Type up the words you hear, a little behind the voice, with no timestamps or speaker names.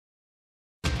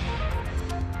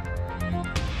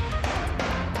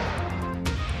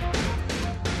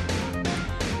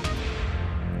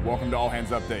Welcome to All Hands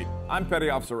Update. I'm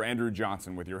Petty Officer Andrew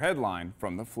Johnson with your headline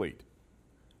from the fleet.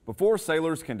 Before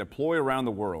sailors can deploy around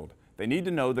the world, they need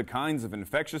to know the kinds of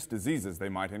infectious diseases they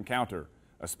might encounter,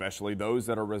 especially those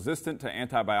that are resistant to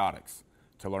antibiotics.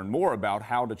 To learn more about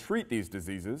how to treat these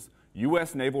diseases,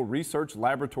 U.S. Naval Research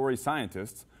Laboratory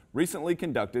scientists recently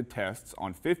conducted tests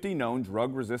on 50 known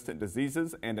drug-resistant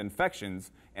diseases and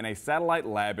infections in a satellite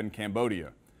lab in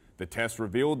Cambodia. The test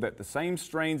revealed that the same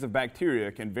strains of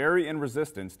bacteria can vary in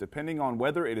resistance depending on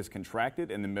whether it is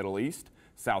contracted in the Middle East,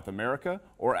 South America,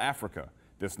 or Africa.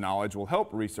 This knowledge will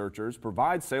help researchers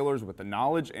provide sailors with the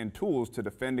knowledge and tools to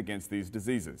defend against these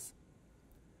diseases.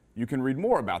 You can read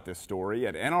more about this story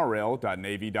at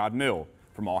nrl.navy.mil.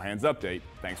 From All Hands Update,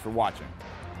 thanks for watching.